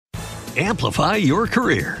Amplify your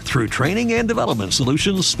career through training and development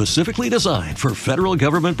solutions specifically designed for federal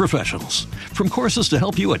government professionals. From courses to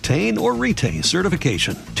help you attain or retain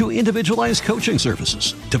certification, to individualized coaching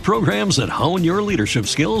services, to programs that hone your leadership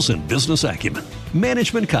skills and business acumen,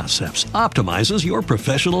 Management Concepts optimizes your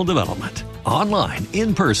professional development. Online,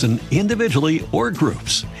 in person, individually, or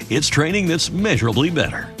groups, it's training that's measurably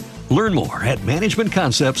better. Learn more at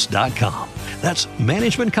managementconcepts.com. That's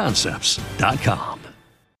managementconcepts.com.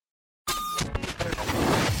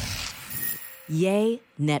 Yay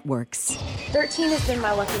Networks. 13 has been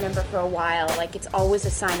my lucky number for a while. Like, it's always a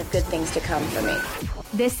sign of good things to come for me.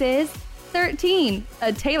 This is 13,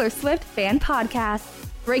 a Taylor Swift fan podcast,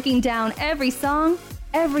 breaking down every song,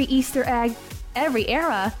 every Easter egg, every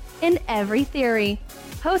era, and every theory.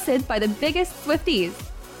 Hosted by the biggest Swifties,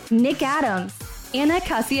 Nick Adams, Anna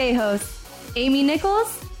Casillejos, Amy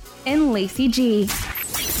Nichols, and Lacey G.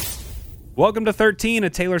 Welcome to 13, a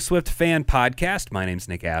Taylor Swift fan podcast. My name's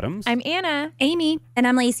Nick Adams. I'm Anna. Amy. And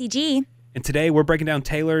I'm Lacey G. And today we're breaking down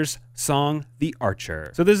Taylor's song, The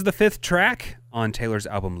Archer. So this is the 5th track on Taylor's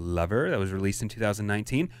album Lover that was released in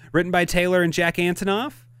 2019. Written by Taylor and Jack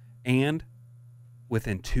Antonoff. And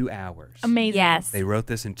within 2 hours. Amazing. Yes. They wrote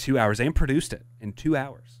this in 2 hours and produced it in 2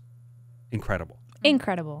 hours. Incredible.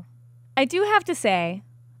 Incredible. I do have to say,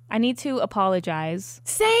 I need to apologize.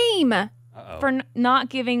 Same. For not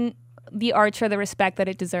giving The Archer the respect that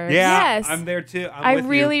it deserves. Yeah, yes. I'm there too. I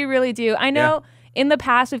really, really do. I know in the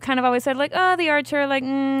past we've kind of always said like, oh, The Archer, like,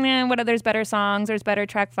 there's better songs, there's better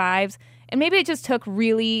track 5s. And maybe it just took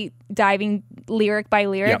really diving lyric by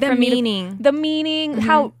lyric. Yep. For The me meaning.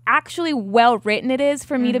 how actually well written it is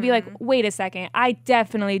for me to be like, wait a second, I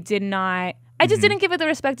definitely did not. I just didn't give it the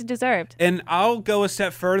respect it deserved. And I'll go a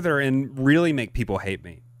step further and really make people hate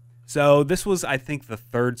me. So this was, I think, the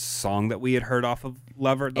 3rd song that we had heard off of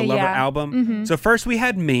Lover, the Lover album. Mm-hmm. So first we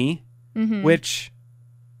had Me, which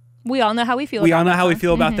We all know how we feel. we about all know that how we song.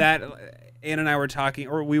 feel about that. Ann and I were talking,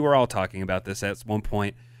 or we were all talking about this at one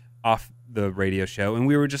point off the radio show, and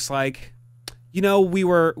we were just like, we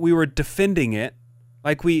were defending it,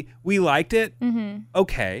 like we liked it.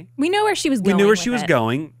 Okay, We know where she was going. we knew where she was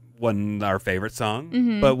going. Wasn't our favorite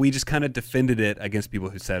song, but we just kind of defended it against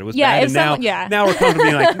people who said it was bad. And now we're comfortable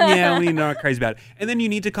being like, we're not crazy about it. And then You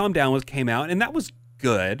Need to Calm Down came out, and that was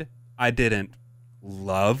good. I didn't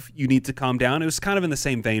love You Need to Calm Down. It was kind of in the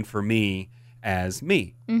same vein for me as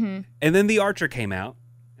Me. And then The Archer came out,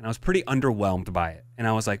 and I was pretty underwhelmed by it. And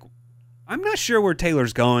I was like, I'm not sure where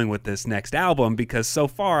Taylor's going with this next album, because so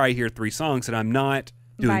far I hear 3 songs and I'm not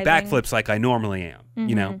doing Vibing. backflips like I normally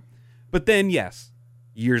am, But then, yes,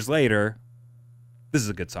 years later, this is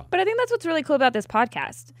a good song. But I think that's what's really cool about this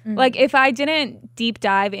podcast. Like, if I didn't deep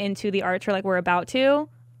dive into The Archer like we're about to,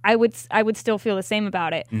 I would still feel the same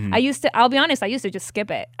about it. I'll be honest, I used to just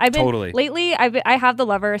skip it. Lately, I have the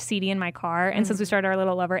Lover CD in my car, and since we started our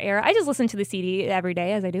little Lover era, I just listen to the CD every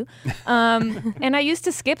day, as I do. And I used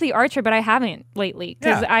to skip The Archer, but I haven't lately,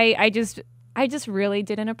 because I just really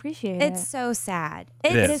didn't appreciate it. It's so sad.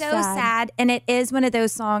 It It's is. so sad. And it is one of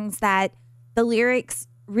those songs that the lyrics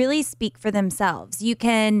really speak for themselves. You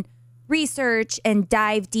can research and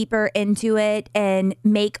dive deeper into it and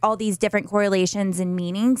make all these different correlations and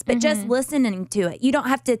meanings, but just listening to it, you don't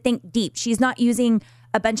have to think deep. She's not using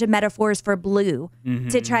a bunch of metaphors for blue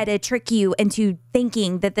to try to trick you into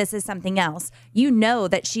thinking that this is something else. You know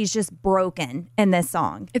that she's just broken in this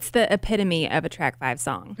song. It's the epitome of a track 5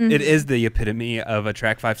 song. It is the epitome of a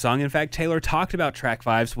track 5 song. In fact, Taylor talked about track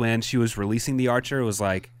 5s when she was releasing The Archer. It was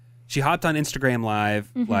like, she hopped on Instagram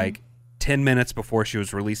Live like 10 minutes before she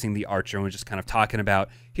was releasing The Archer, and was just kind of talking about,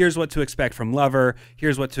 here's what to expect from Lover,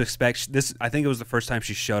 here's what to expect. I think it was the first time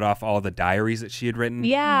she showed off all the diaries that she had written.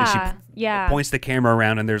 Yeah, and she points the camera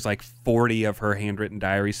around, and there's like 40 of her handwritten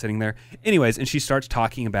diaries sitting there. Anyways, and she starts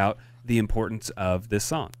talking about the importance of this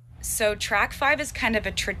song. So track 5 is kind of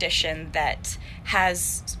a tradition that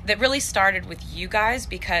really started with you guys,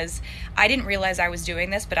 because I didn't realize I was doing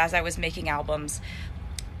this, but as I was making albums,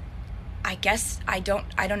 I guess I don't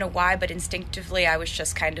know why, but instinctively I was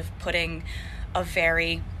just kind of putting a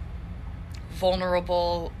very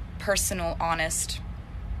vulnerable, personal, honest,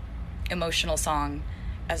 emotional song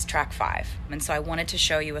as track 5. And so I wanted to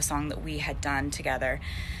show you a song that we had done together.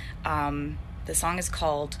 The song is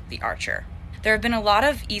called The Archer. There have been a lot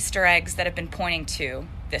of Easter eggs that have been pointing to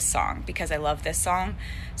this song, because I love this song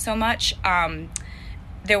so much.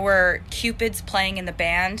 There were Cupids playing in the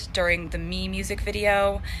band during the Me music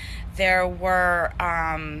video. There were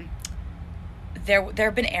there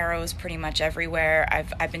have been arrows pretty much everywhere.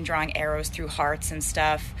 I've been drawing arrows through hearts and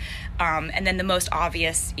stuff. And then the most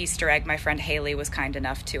obvious Easter egg, my friend Haley was kind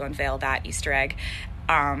enough to unveil that Easter egg.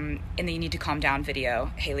 in the You Need to Calm Down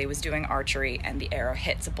video, Haley was doing archery and the arrow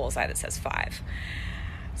hits a bullseye that says 5.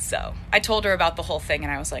 So I told her about the whole thing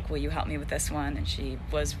and I was like, will you help me with this one? And she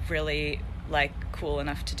was really like cool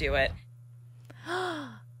enough to do it.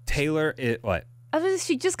 Taylor, what?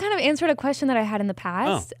 She just kind of answered a question that I had in the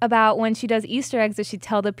past about when she does Easter eggs, does she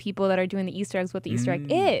tell the people that are doing the Easter eggs what the Easter egg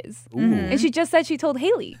is? And she just said she told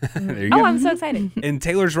Haley. I'm so excited. And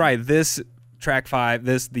Taylor's right. This track 5,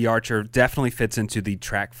 The Archer, definitely fits into the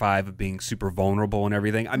track 5 of being super vulnerable and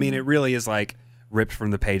everything. I mean, it really is like ripped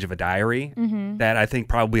from the page of a diary that I think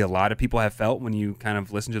probably a lot of people have felt when you kind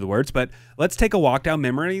of listen to the words. But let's take a walk down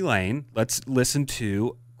memory lane. Let's listen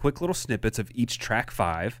to quick little snippets of each track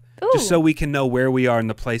 5, just so we can know where we are in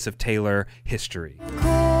the place of Taylor history.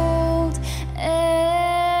 Cold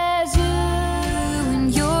as you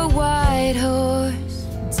and your white horse,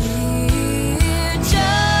 dear John,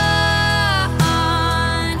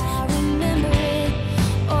 I remember it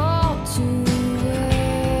all too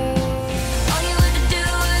well. All you had to do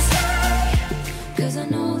was stay, 'cause I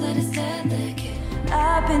know that it's delicate.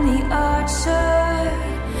 I've been the archer,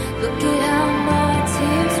 look at how my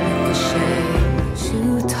tears ricochet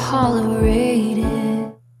to tolerate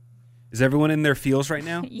it. Is everyone in their feels right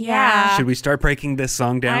now? Yeah. Should we start breaking this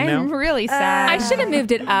song down now? I'm really sad. I should have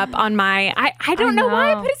moved it up on my... I don't know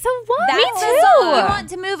why I put it so low. That's the song you want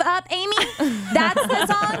to move up, Amy? That's the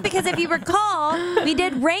song? Because if you recall, we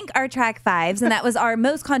did rank our track 5s, and that was our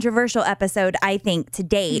most controversial episode, I think, to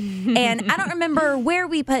date. And I don't remember where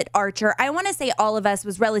we put Archer. I want to say all of us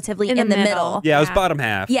was relatively in the middle. Yeah, it was bottom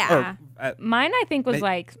half. Yeah. Mine, I think, was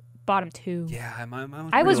like bottom 2. Yeah, mine was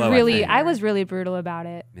I was low, really brutal about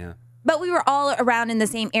it. Yeah. But we were all around in the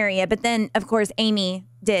same area. But then, of course, Amy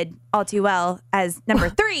did All Too Well as number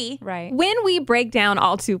 3. Right. When we break down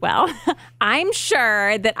All Too Well, I'm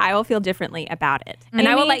sure that I will feel differently about it. And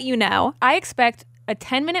I will let you know. I expect a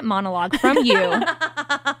 10-minute monologue from you.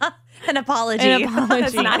 An apology.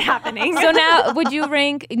 That's not happening. So now, would you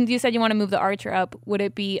rank, you said you want to move the Archer up, would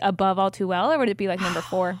it be above All Too Well, or would it be like number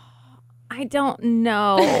 4? I don't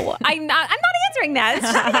know. I'm not answering that.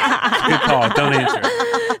 Good call. Don't answer.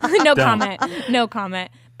 No comment. No comment.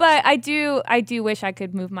 But I do wish I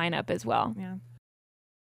could move mine up as well. Yeah.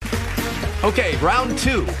 Okay, round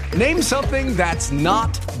 2. Name something that's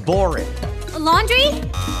not boring. A laundry?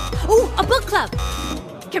 Ooh, a book club.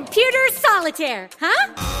 Computer solitaire,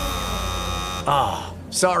 huh? Ah,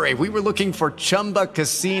 sorry, we were looking for Chumba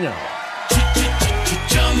Casino.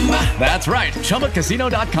 That's right.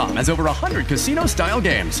 ChumbaCasino.com has over 100 casino-style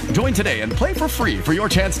games. Join today and play for free for your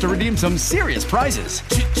chance to redeem some serious prizes.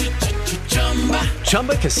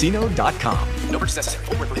 ChumbaCasino.com. No purchase necessary.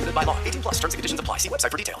 Void where prohibited by law. 18+. Terms and conditions apply. See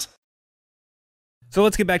website for details. So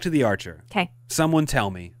let's get back to The Archer. Okay. Someone tell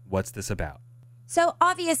me, what's this about? So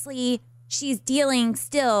obviously, she's dealing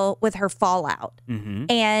still with her fallout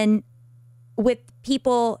and with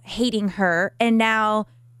people hating her. And now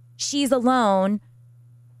she's alone.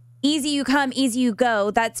 Easy you come, easy you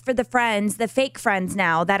go. That's for the friends, the fake friends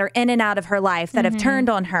now that are in and out of her life that have turned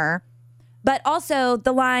on her. But also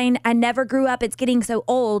the line, I never grew up, it's getting so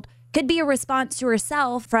old, could be a response to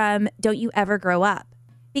herself from don't you ever grow up.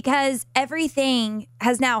 Because everything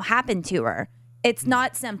has now happened to her. It's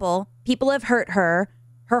not simple. People have hurt her.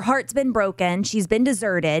 Her heart's been broken. She's been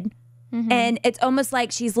deserted. And it's almost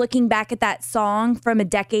like she's looking back at that song from a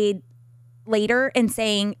decade later and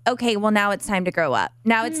saying, okay, well, now it's time to grow up.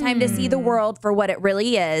 Now it's time to see the world for what it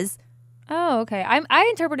really is. Oh, okay. I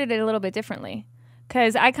interpreted it a little bit differently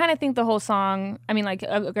because I kind of think the whole song, I mean, like,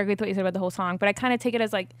 I agree with what you said about the whole song, but I kind of take it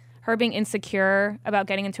as like her being insecure about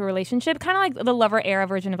getting into a relationship, kind of like the Lover era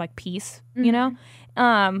version of like Peace, you know?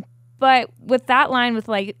 But with that line with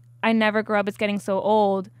like, I never grew up, it's getting so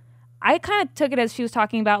old, I kind of took it as she was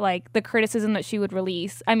talking about like the criticism that she would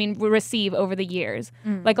receive over the years.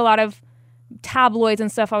 Like a lot of tabloids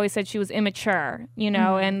and stuff always said she was immature, you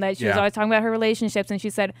know, and that she was always talking about her relationships. And she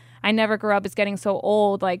said, I never grew up, it's getting so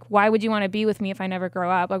old. Like, why would you want to be with me if I never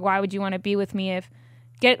grow up? Like, why would you want to be with me if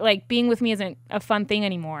being with me isn't a fun thing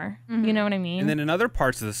anymore? You know what I mean? And then in other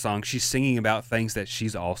parts of the song, she's singing about things that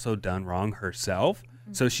she's also done wrong herself.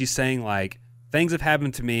 So she's saying like, things have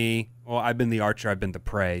happened to me. Well, I've been the archer, I've been the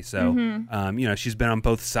prey. So, you know, she's been on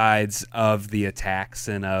both sides of the attacks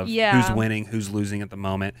and of who's winning, who's losing at the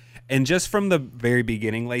moment. And just from the very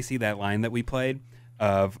beginning, Lacey, that line that we played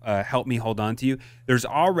of help me hold on to you, there's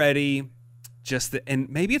already just and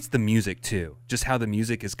maybe it's the music too, just how the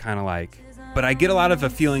music is kind of like, but I get a lot of a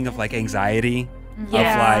feeling of like anxiety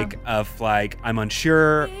of like I'm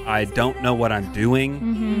unsure, I don't know what I'm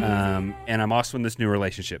doing, and I'm also in this new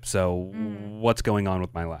relationship. So what's going on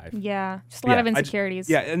with my life? Yeah, just a lot of insecurities.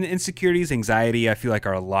 And insecurities, anxiety, I feel like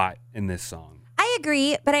are a lot in this song. I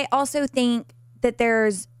agree, but I also think that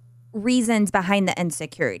there's reasons behind the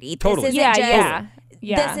insecurity. Totally. This isn't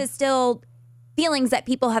This is still feelings that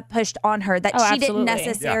people have pushed on her that she didn't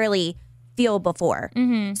necessarily feel before.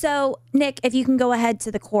 So, Nick, if you can go ahead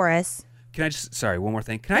to the chorus. Can I just, one more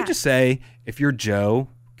thing. Can I just say, if you're Joe,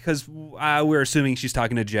 because we're assuming she's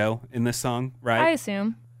talking to Joe in this song, right? I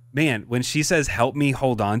assume. Man, when she says, help me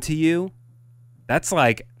hold on to you, that's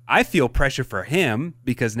like, I feel pressure for him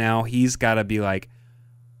because now he's got to be like,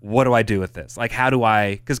 what do I do with this? Like, how do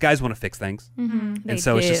I, because guys want to fix things. And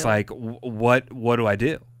so it's just like, what do I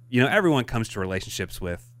do? You know, everyone comes to relationships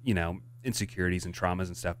with, you know, insecurities and traumas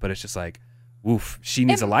and stuff, but it's just like, oof, she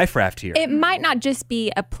needs a life raft here. It might not just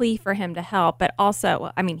be a plea for him to help, but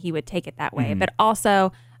also, I mean, he would take it that way, but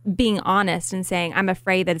also being honest and saying, I'm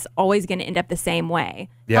afraid that it's always going to end up the same way.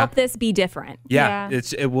 Help this be different.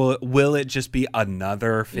 Will it just be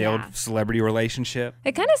another failed celebrity relationship?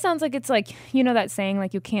 It kind of sounds like it's like, you know, that saying,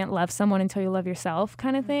 like, you can't love someone until you love yourself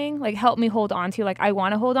kind of thing. Like, help me hold on to you. Like, I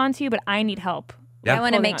want to hold on to you, but I need help. I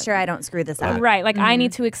want to make sure I don't screw this up. Right. Like, I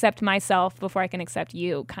need to accept myself before I can accept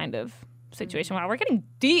you kind of situation. Wow, we're getting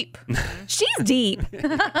deep. She's deep.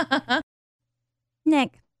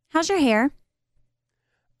 Nick, how's your hair?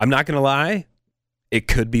 I'm not going to lie. It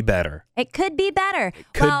could be better. It could be better.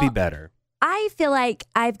 It could be better. I feel like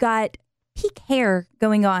I've got peak hair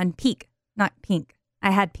going on. Peak, not pink.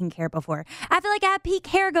 I had pink hair before. I feel like I have peak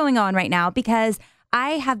hair going on right now because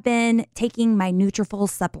I have been taking my Nutrafol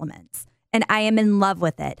supplements. And I am in love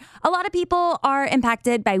with it. A lot of people are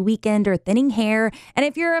impacted by weakened or thinning hair. And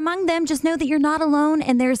if you're among them, just know that you're not alone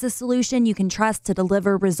and there's a solution you can trust to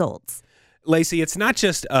deliver results. Lacey, it's not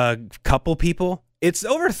just a couple people. It's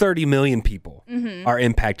over 30 million people are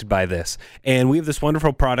impacted by this. And we have this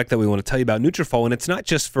wonderful product that we want to tell you about, Nutrafol. And it's not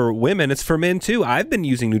just for women, it's for men too. I've been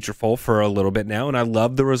using Nutrafol for a little bit now, and I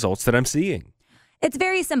love the results that I'm seeing. It's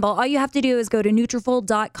very simple. All you have to do is go to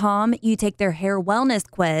Nutrafol.com. You take their hair wellness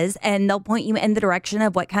quiz, and they'll point you in the direction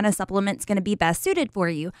of what kind of supplement's going to be best suited for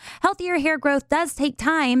you. Healthier hair growth does take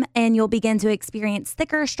time, and you'll begin to experience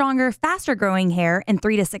thicker, stronger, faster growing hair in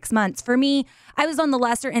 3 to 6 months. For me, I was on the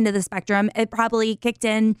lesser end of the spectrum. It probably kicked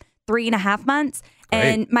in 3.5 months.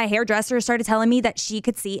 And my hairdresser started telling me that she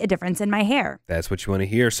could see a difference in my hair. That's what you want to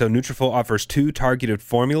hear. So Nutrafol offers 2 targeted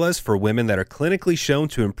formulas for women that are clinically shown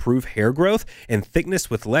to improve hair growth and thickness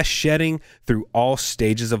with less shedding through all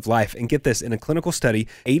stages of life. And get this, in a clinical study,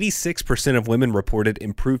 86% of women reported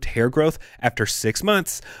improved hair growth after 6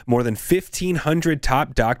 months. More than 1,500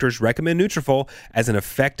 top doctors recommend Nutrafol as an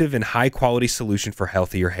effective and high-quality solution for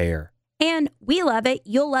healthier hair. And we love it.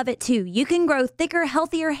 You'll love it too. You can grow thicker,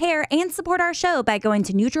 healthier hair and support our show by going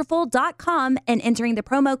to Nutrafol.com and entering the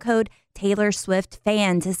promo code Taylor Swift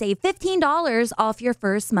Fan to save $15 off your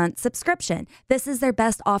first month subscription. This is their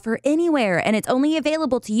best offer anywhere, and it's only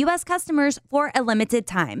available to U.S. customers for a limited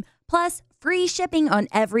time. Plus, free shipping on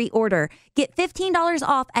every order. Get $15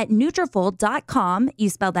 off at Nutrafol.com. You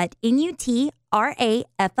spell that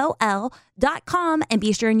Nutrafol.com, and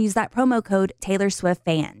be sure and use that promo code Taylor Swift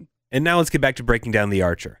Fan. And now let's get back to breaking down the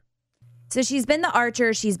archer. So she's been the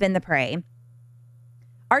archer, she's been the prey.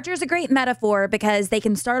 Archer's a great metaphor because they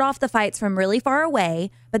can start off the fights from really far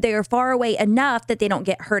away, but they are far away enough that they don't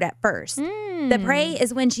get hurt at first. The prey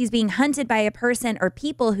is when she's being hunted by a person or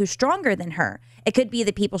people who's stronger than her. It could be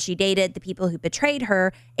the people she dated, the people who betrayed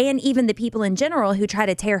her, and even the people in general who try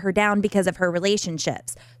to tear her down because of her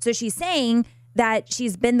relationships. So she's saying that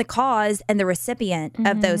she's been the cause and the recipient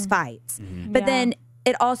of those fights. But then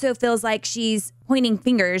it also feels like she's pointing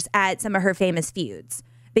fingers at some of her famous feuds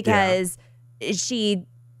because she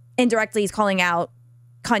indirectly is calling out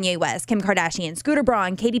Kanye West, Kim Kardashian, Scooter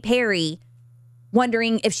Braun, Katy Perry,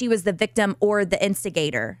 wondering if she was the victim or the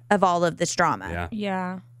instigator of all of this drama.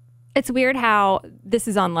 Yeah. It's weird how this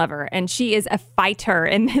is on Lover, and she is a fighter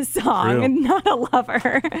in this song and not a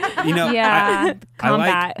lover. You know,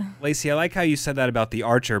 combat. Lacey, I like how you said that about the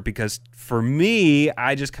archer, because for me,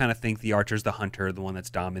 I just kind of think the archer's the hunter, the one that's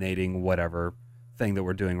dominating whatever thing that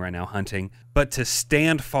we're doing right now, hunting. But to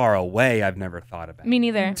stand far away, I've never thought about. Me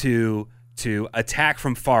neither. To attack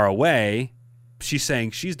from far away, she's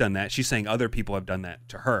saying she's done that. She's saying other people have done that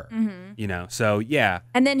to her. You know, so yeah.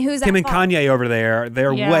 And then who's Kim and Kanye over there?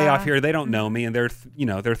 They're way off here. They don't know me, and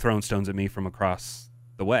they're throwing stones at me from across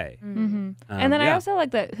the way. And then I also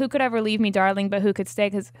like that "Who could ever leave me, darling, but who could stay?"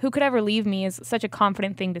 Because "who could ever leave me" is such a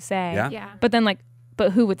confident thing to say. Yeah. But then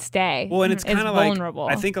but who would stay? Well, and it's kind of like, vulnerable.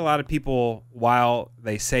 I think a lot of people, while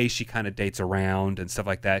they say she kind of dates around and stuff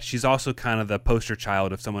like that, she's also kind of the poster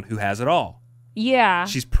child of someone who has it all. Yeah.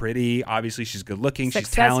 She's pretty. Obviously, she's good looking.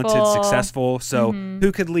 Successful. She's talented, successful. So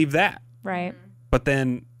who could leave that? Right. But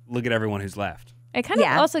then look at everyone who's left. It kind of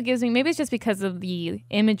also gives me, maybe it's just because of the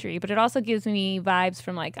imagery, but it also gives me vibes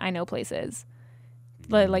from like I Know Places.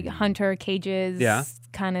 Like Hunter Cages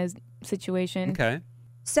kind of situation. Okay.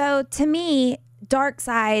 So to me, dark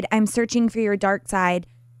side, I'm searching for your dark side.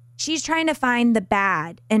 She's trying to find the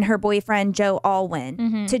bad in her boyfriend, Joe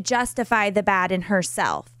Alwyn, to justify the bad in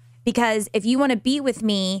herself. Because if you want to be with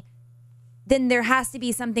me, then there has to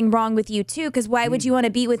be something wrong with you too. Because why would you want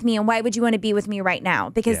to be with me? And why would you want to be with me right now?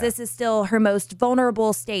 Because this is still her most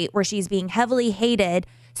vulnerable state where she's being heavily hated.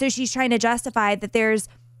 So she's trying to justify that there's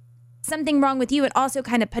something wrong with you and also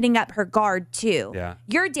kind of putting up her guard too. Yeah.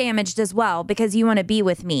 You're damaged as well because you want to be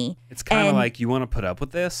with me. It's kind of like, you want to put up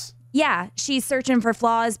with this? Yeah, she's searching for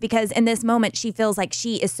flaws because in this moment she feels like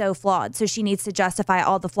she is so flawed. So she needs to justify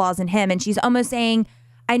all the flaws in him. And she's almost saying,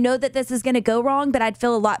 I know that this is going to go wrong, but I'd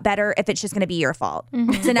feel a lot better if it's just going to be your fault.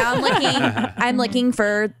 So now I'm looking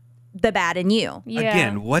for the bad in you. Yeah.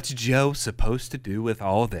 Again, what's Joe supposed to do with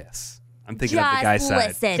all this? I'm thinking of the guy's side.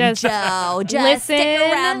 Listen, Joe. Just stick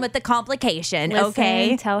around with the complication,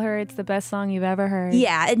 okay? Tell her it's the best song you've ever heard.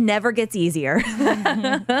 Yeah, it never gets easier.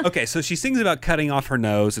 Okay, so she sings about cutting off her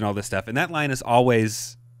nose and all this stuff, and that line is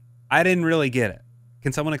always, I didn't really get it.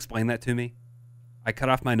 Can someone explain that to me? I cut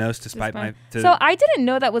off my nose to spite my... So I didn't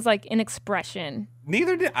know that was like an expression.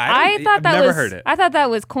 Neither did I. I've never heard it. I thought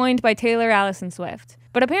that was coined by Taylor Allison Swift.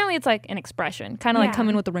 But apparently it's like an expression, kind of like Come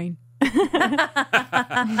In With the Rain.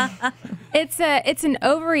 It's an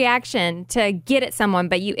overreaction to get at someone,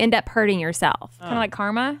 but you end up hurting yourself. Kind of like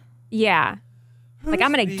karma? Yeah. Like,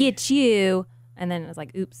 I'm going to get you. And then it was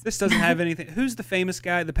like, oops. This doesn't have anything. Who's the famous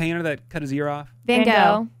guy, the painter that cut his ear off? Van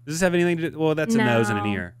Gogh. Does this have anything to do? Well, that's a nose and an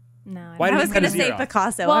ear. No. Why did I was going to say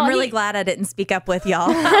Picasso. Well, I'm really glad I didn't speak up with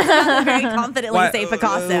y'all. I was very confidently say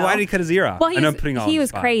Picasso. Why did he cut his ear off? Well, he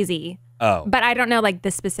was crazy. Oh. But I don't know like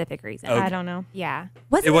the specific reason. Okay. I don't know. Yeah.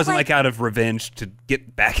 It wasn't like out of revenge to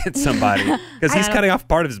get back at somebody because he's cutting off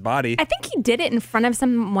part of his body. I think he did it in front of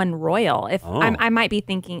someone royal. I might be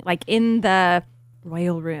thinking like in the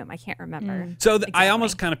royal room. I can't remember. So I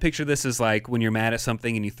almost kind of picture this as like when you're mad at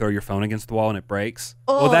something and you throw your phone against the wall and it breaks.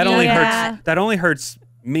 Oh, well, that only hurts. That only hurts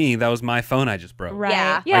me. That was my phone I just broke. Right.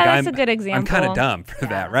 Yeah. Yeah, that's a good example. I'm kind of dumb for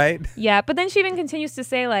that, right? Yeah, but then she even continues to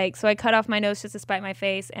say like, so I cut off my nose just to spite my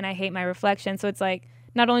face and I hate my reflection. So it's like,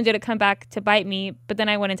 not only did it come back to bite me, but then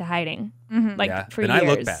I went into hiding. For years. I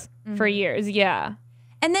look bad. For years, yeah.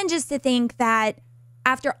 And then just to think that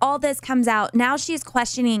after all this comes out, now she's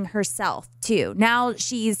questioning herself too. Now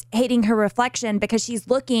she's hating her reflection because she's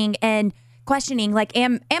looking and questioning like,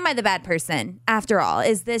 am I the bad person after all?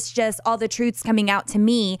 Is this just all the truths coming out to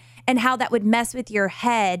me? And how that would mess with your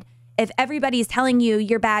head if everybody's telling you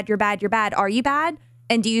you're bad, you're bad, you're bad. Are you bad?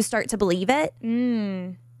 And do you start to believe it?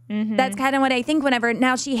 That's kind of what I think whenever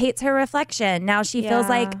now she hates her reflection. Now she feels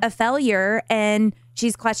like a failure and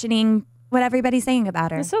she's questioning what everybody's saying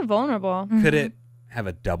about her. It's so vulnerable. Could it have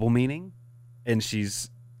a double meaning? And she's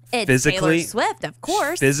It's physically Taylor Swift, of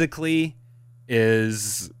course. Physically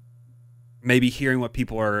is maybe hearing what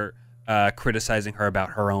people are criticizing her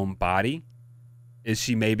about her own body. Is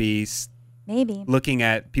she maybe looking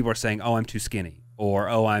at people are saying, oh, I'm too skinny or,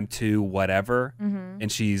 oh, I'm too whatever.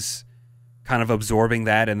 And she's kind of absorbing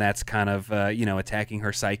that. And that's kind of, attacking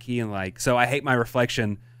her psyche. And like, so I hate my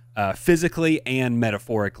reflection physically and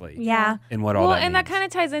metaphorically. Yeah. And what all that means. That kind of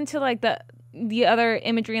ties into like the other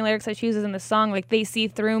imagery and lyrics that she uses in the song. Like they see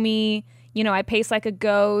through me, I pace like a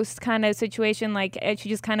ghost kind of situation. Like she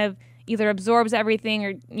just kind of either absorbs everything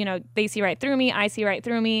or, they see right through me. I see right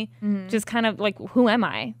through me. Just kind of like, who am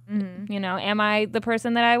I? Am I the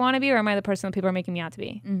person that I want to be or am I the person that people are making me out to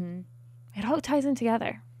be? It all ties in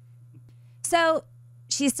together. So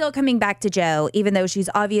she's still coming back to Joe, even though she's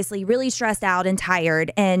obviously really stressed out and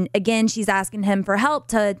tired. And again, she's asking him for help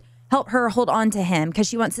to help her hold on to him because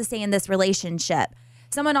she wants to stay in this relationship.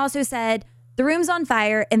 Someone also said, the room's on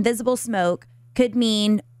fire, invisible smoke could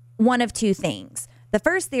mean one of two things. The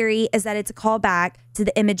first theory is that it's a callback to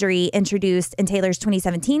the imagery introduced in Taylor's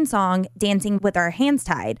 2017 song, Dancing with Our Hands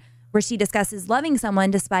Tied, where she discusses loving someone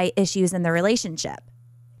despite issues in the relationship.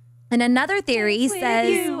 And another theory says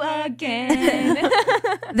you again.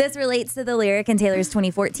 This relates to the lyric in Taylor's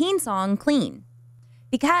 2014 song, Clean.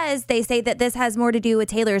 Because they say that this has more to do with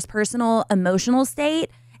Taylor's personal emotional state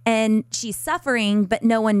and she's suffering, but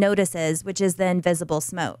no one notices, which is the invisible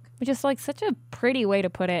smoke. Which is like such a pretty way to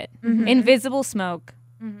put it. Invisible smoke,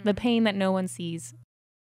 the pain that no one sees.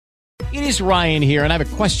 It is Ryan here, and I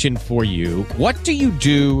have a question for you. What do you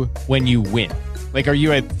do when you win? Like, are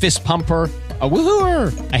you a fist pumper, a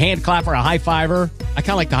woohooer, a hand clapper, a high fiver? I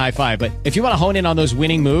kind of like the high five, but if you want to hone in on those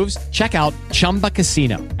winning moves, check out Chumba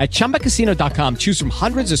Casino. At ChumbaCasino.com, choose from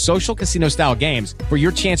hundreds of social casino-style games for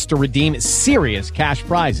your chance to redeem serious cash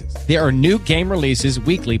prizes. There are new game releases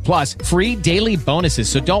weekly, plus free daily bonuses.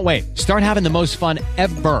 So don't wait. Start having the most fun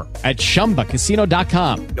ever at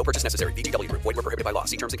ChumbaCasino.com. No purchase necessary. VGW Group. Void where prohibited by law.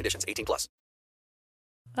 See terms and conditions. 18+.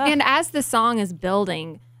 And as the song is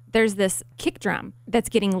building, there's this kick drum that's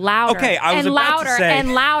getting louder and louder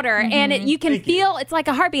and louder, and you can feel it's like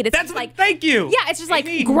a heartbeat. It's like thank you. Yeah, it's just like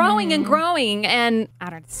growing and growing, and I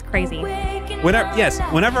don't know, it's crazy.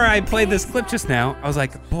 Whenever I played this clip just now, I was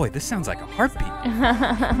like, boy, this sounds like a heartbeat.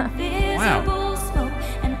 Wow.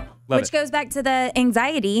 Which goes back to the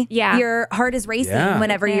anxiety. Yeah. Your heart is racing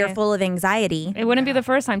whenever you're full of anxiety. It wouldn't be the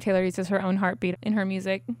first time Taylor uses her own heartbeat in her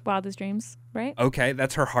music, Wildest Dreams, right? Okay,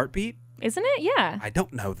 that's her heartbeat? Isn't it? Yeah. I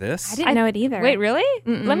don't know this. I didn't know it either. Wait, really?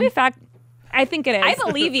 Let me I think it is. I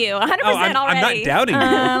believe you 100% already. I'm not doubting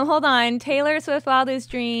you. Hold on. Taylor Swift,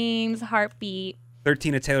 Wildest Dreams, heartbeat.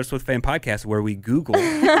 13, a Taylor Swift fan podcast where we Google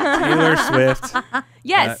Taylor Swift.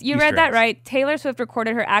 Yes, you Easter read that eggs. right. Taylor Swift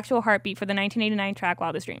recorded her actual heartbeat for the 1989 track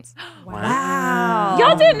Wildest Dreams. Wow.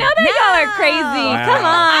 Y'all didn't know that? Y'all are crazy. Wow. Come on.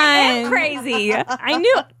 I am crazy. I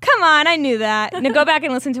knew that. Now go back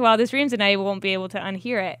and listen to Wildest Dreams and I won't be able to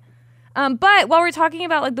unhear it. But while we're talking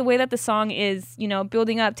about like the way that the song is,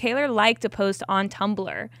 building up, Taylor liked to post on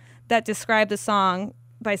Tumblr that described the song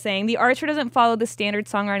by saying, the Archer doesn't follow the standard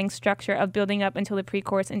songwriting structure of building up until the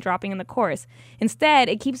pre-chorus and dropping in the chorus. Instead,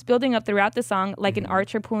 it keeps building up throughout the song like an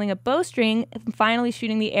archer pulling a bowstring and finally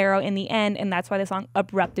shooting the arrow in the end, and that's why the song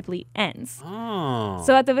abruptly ends. Oh.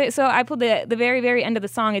 So I pulled the very, very end of the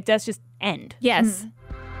song, it does just end. Yes.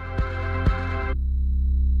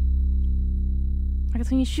 Like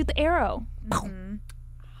it's when you shoot the arrow.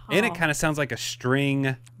 And it kind of sounds like a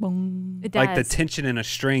string. Boom. It does. Like the tension in a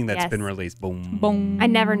string that's been released. Boom. Boom. I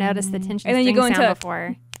never noticed the tension and then you go sound into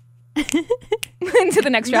before. into the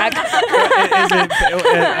next track. I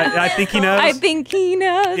think he knows. I think he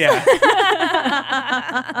knows. Yeah.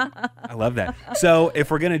 I love that. So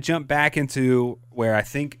if we're going to jump back into where I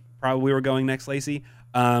think probably we were going next, Lacey,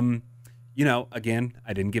 again,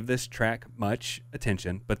 I didn't give this track much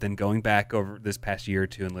attention, but then going back over this past year or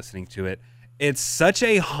two and listening to it, it's such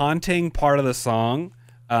a haunting part of the song.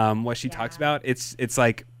 What she talks about, it's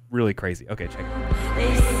like really crazy. Okay, check it out.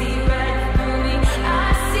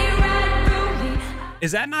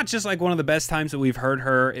 Is that not just like one of the best times that we've heard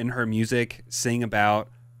her in her music sing about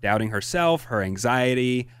doubting herself, her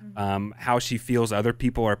anxiety, how she feels other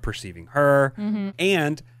people are perceiving her,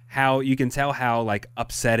 and how you can tell how like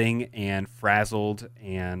upsetting and frazzled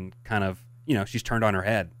and kind of, she's turned on her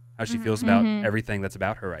head. How she feels about everything that's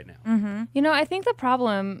about her right now. I think the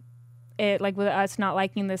problem, with us not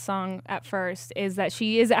liking this song at first, is that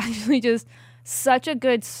she is actually just such a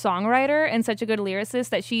good songwriter and such a good lyricist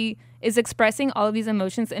that she is expressing all of these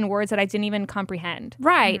emotions in words that I didn't even comprehend.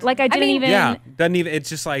 Right. Like doesn't even. It's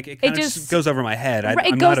just like, it kind of just goes over my head.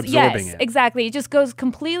 I'm not absorbing it. Exactly. It just goes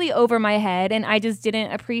completely over my head, and I just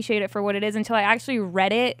didn't appreciate it for what it is until I actually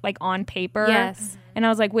read it like on paper. Yes. And I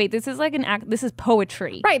was like, wait, this is like this is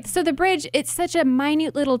poetry. Right. So the bridge, it's such a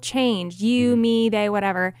minute little change. You, me, they,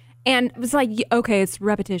 whatever. And it was like, okay, it's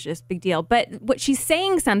repetitious, big deal. But what she's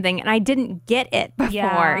saying something, and I didn't get it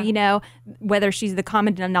before, whether she's the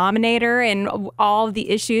common denominator and all of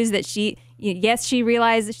the issues that she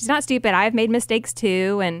realized she's not stupid. I've made mistakes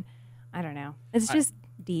too. And I don't know. It's just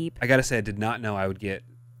deep. I got to say, I did not know I would get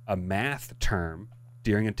a math term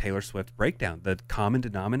during a Taylor Swift breakdown. The common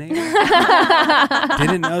denominator.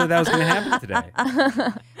 Didn't know that was going to happen today.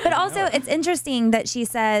 But also, it's interesting that she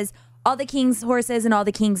says, all the king's horses and all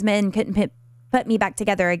the king's men couldn't put me back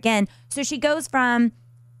together again. So she goes from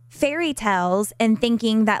fairy tales and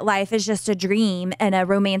thinking that life is just a dream and a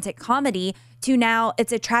romantic comedy to now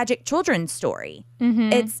it's a tragic children's story.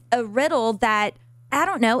 It's a riddle that, I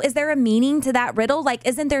don't know, is there a meaning to that riddle? Like,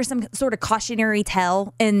 isn't there some sort of cautionary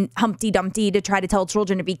tale in Humpty Dumpty to try to tell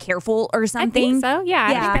children to be careful or something? I think so. Yeah.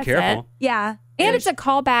 I think be careful. Yeah. And it's a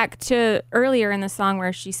callback to earlier in the song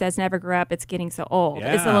where she says, never grow up, it's getting so old.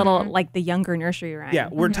 Yeah. It's a little like the younger nursery rhyme. Yeah,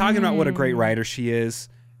 we're talking about what a great writer she is.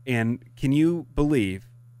 And can you believe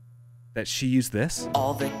that she used this?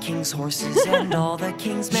 All the king's horses and all the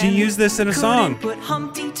king's men. She used this in a song. Put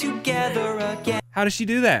Humpty together again. How does she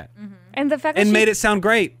do that? And the fact that made it sound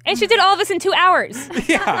great. And she did all of this in 2 hours.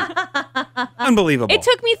 Yeah. Unbelievable. It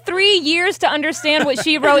took me 3 years to understand what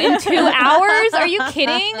she wrote in 2 hours. Are you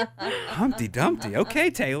kidding? Humpty Dumpty. Okay,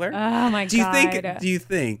 Taylor. Oh my God. Do you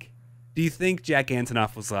think Do you think Jack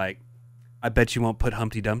Antonoff was like, I bet you won't put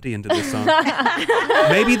Humpty Dumpty into this song?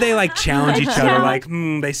 Maybe they like challenge each other, like,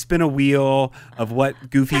 they spin a wheel of what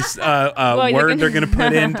goofy word they're going to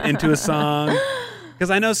put into a song. Because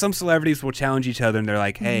I know some celebrities will challenge each other and they're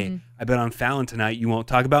like, hey, I bet on Fallon tonight you won't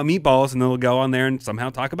talk about meatballs, and they'll go on there and somehow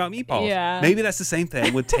talk about meatballs. Yeah. Maybe that's the same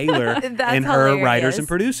thing with Taylor and her writers and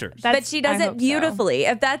producers. But she does it beautifully.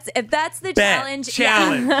 So. If that's the challenge.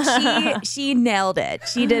 Yeah, she nailed it.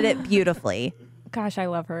 She did it beautifully. Gosh, I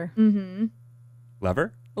love her. Mm-hmm. Love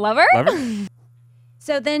her? Love her? Love her?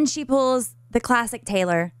 So then she pulls the classic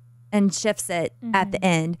Taylor and shifts it at the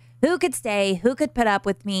end. Who could stay? Who could put up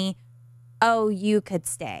with me? Oh, you could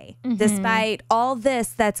stay. Despite all this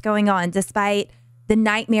that's going on, despite the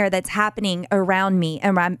nightmare that's happening around me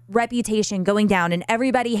and my reputation going down and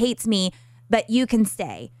everybody hates me, but you can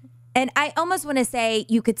stay. And I almost want to say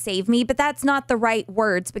you could save me, but that's not the right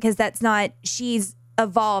words because that's not, she's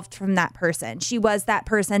evolved from that person. She was that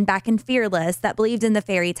person back in Fearless that believed in the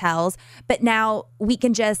fairy tales, but now we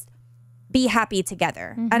can just be happy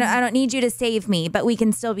together. I don't need you to save me, but we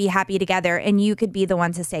can still be happy together, and you could be the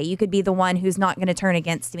one to stay. You could be the one who's not going to turn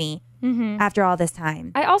against me after all this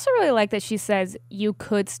time. I also really like that she says you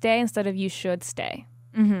could stay instead of you should stay.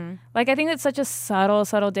 Like, I think that's such a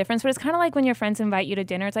subtle difference, but it's kind of like when your friends invite you to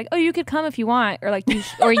dinner. It's like, oh, you could come if you want, or like you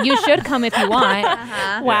should come if you want.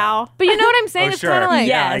 Wow. But you know what I'm saying? Oh, it's kind of like,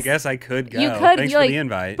 yeah, I guess I could go. You could. Thanks for the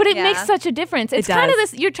invite. But it makes such a difference. It's kind of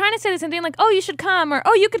this, you're trying to say the same thing, like, oh, you should come, or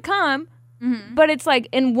oh, you could come. But it's like,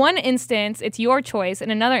 in one instance, it's your choice. In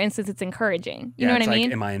another instance, it's encouraging. You know what I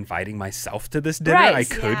mean? Am I inviting myself to this dinner? Right. I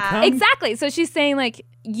could come? Exactly. So she's saying, like,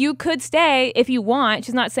 you could stay if you want.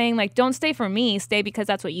 She's not saying, like, don't stay for me. Stay because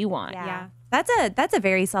that's what you want. Yeah. That's a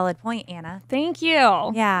very solid point, Anna. Thank you.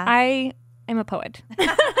 Yeah. I am a poet.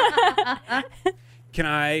 I'm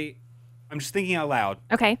just thinking out loud.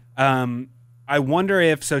 Okay. I wonder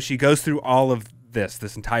if, so she goes through all of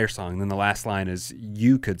this entire song, and then the last line is,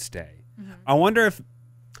 you could stay. I wonder if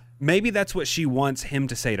maybe that's what she wants him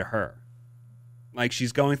to say to her. Like,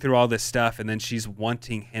 she's going through all this stuff, and then she's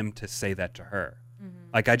wanting him to say that to her.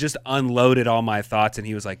 Like, I just unloaded all my thoughts, and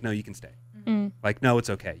he was like, no, you can stay. Like, no, it's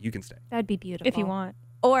okay. You can stay. That'd be beautiful. If you want.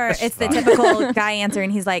 Or it's the typical guy answer,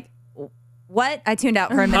 and he's like, what? I tuned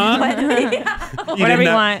out for a minute. Whatever you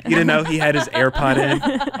want. You didn't know he had his AirPod in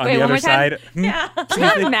on the other side? Yeah.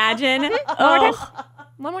 Can you imagine?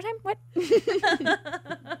 One more time? What?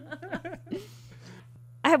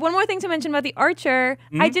 I have one more thing to mention about the Archer.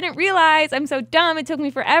 I didn't realize, I'm so dumb, it took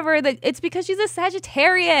me forever, that it's because she's a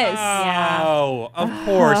Sagittarius. Oh, of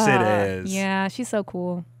course it is. Yeah, she's so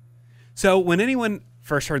cool. So when anyone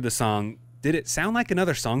first heard the song, did it sound like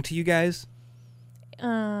another song to you guys?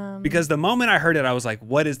 Because the moment I heard it, I was like,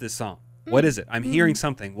 what is this song? What is it? I'm hearing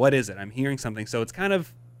something. What is it? I'm hearing something. So it's kind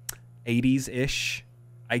of 80s-ish,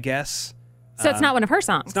 I guess. So it's not one of her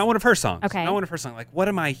songs? It's not one of her songs. Okay. Not one of her songs. Like, what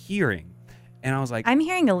am I hearing? And I was like... I'm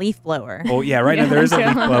hearing a leaf blower. Oh, yeah, right now there is a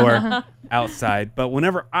leaf blower outside. But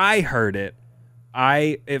whenever I heard it,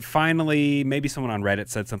 it finally... Maybe someone on Reddit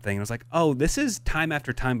said something. And I was like, oh, this is Time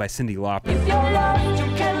After Time by Cyndi Lauper.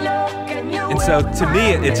 And so to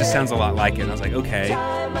me, it just sounds a lot like it. And I was like, okay,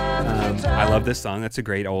 I love this song. That's a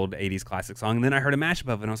great old 80s classic song. And then I heard a mashup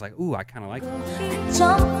of it, and I was like, ooh, I kind of like it.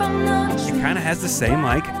 It kind of has the same,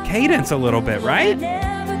 like, cadence a little bit, right?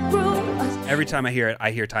 Every time I hear it,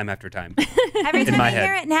 I hear Time After Time. Every time I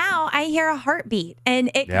hear it now, I hear a heartbeat,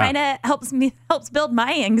 and it kind of helps build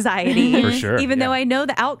my anxiety. For sure. Even though I know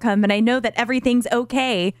the outcome and I know that everything's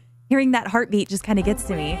okay, hearing that heartbeat just kind of gets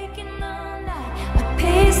to me.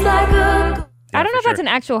 I don't know if that's an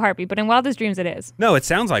actual heartbeat, but in Wildest Dreams it is. No, it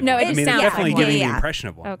sounds like no, one. It it's definitely giving the impression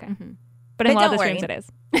of one. Okay. But in Wildest Dreams it is.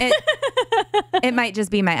 It might just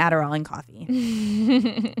be my Adderall and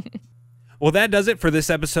coffee. Well, that does it for this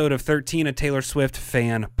episode of 13, a Taylor Swift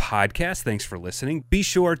fan podcast. Thanks for listening. Be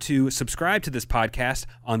sure to subscribe to this podcast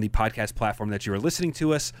on the podcast platform that you are listening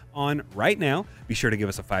to us on right now. Be sure to give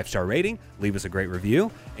us a 5-star rating, leave us a great review,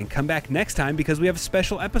 and come back next time because we have a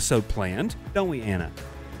special episode planned, don't we, Anna?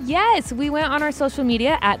 Yes, we went on our social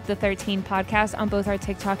media at The 13 Podcast on both our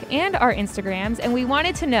TikTok and our Instagrams, and we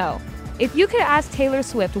wanted to know, if you could ask Taylor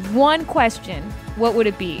Swift one question, what would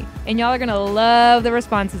it be? And y'all are going to love the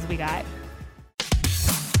responses we got.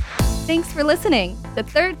 Thanks for listening to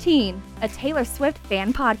 13, a Taylor Swift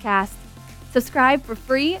fan podcast. Subscribe for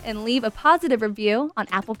free and leave a positive review on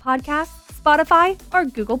Apple Podcasts, Spotify, or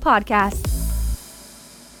Google Podcasts.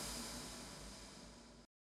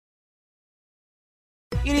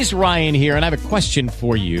 It is Ryan here, and I have a question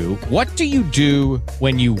for you. What do you do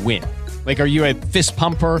when you win? Like, are you a fist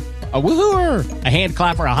pumper, a woohooer, a hand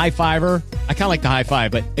clapper, a high fiver? I kind of like the high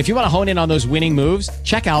five, but if you want to hone in on those winning moves,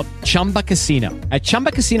 check out Chumba Casino. At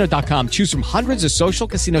ChumbaCasino.com, choose from hundreds of social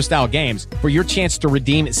casino-style games for your chance to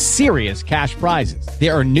redeem serious cash prizes.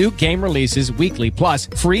 There are new game releases weekly, plus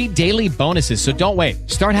free daily bonuses. So don't wait.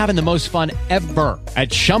 Start having the most fun ever at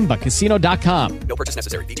ChumbaCasino.com. No purchase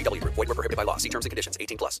necessary. VGW. Void were prohibited by law. See terms and conditions.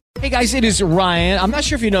 18+. Hey guys, it is Ryan. I'm not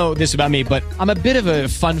sure if you know this about me, but I'm a bit of a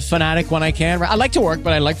fun fanatic when I can. I like to work,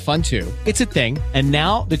 but I like fun too. It's a thing. And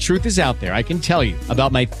now the truth is out there. I can tell you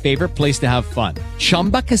about my favorite place to have fun.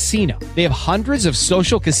 Chumba Casino. They have hundreds of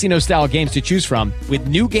social casino-style games to choose from with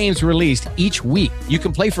new games released each week. You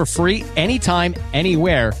can play for free anytime,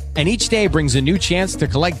 anywhere, and each day brings a new chance to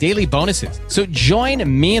collect daily bonuses. So join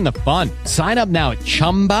me in the fun. Sign up now at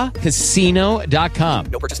ChumbaCasino.com.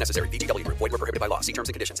 No purchase necessary. VGW. Void were prohibited by law. See terms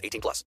and conditions. 18+.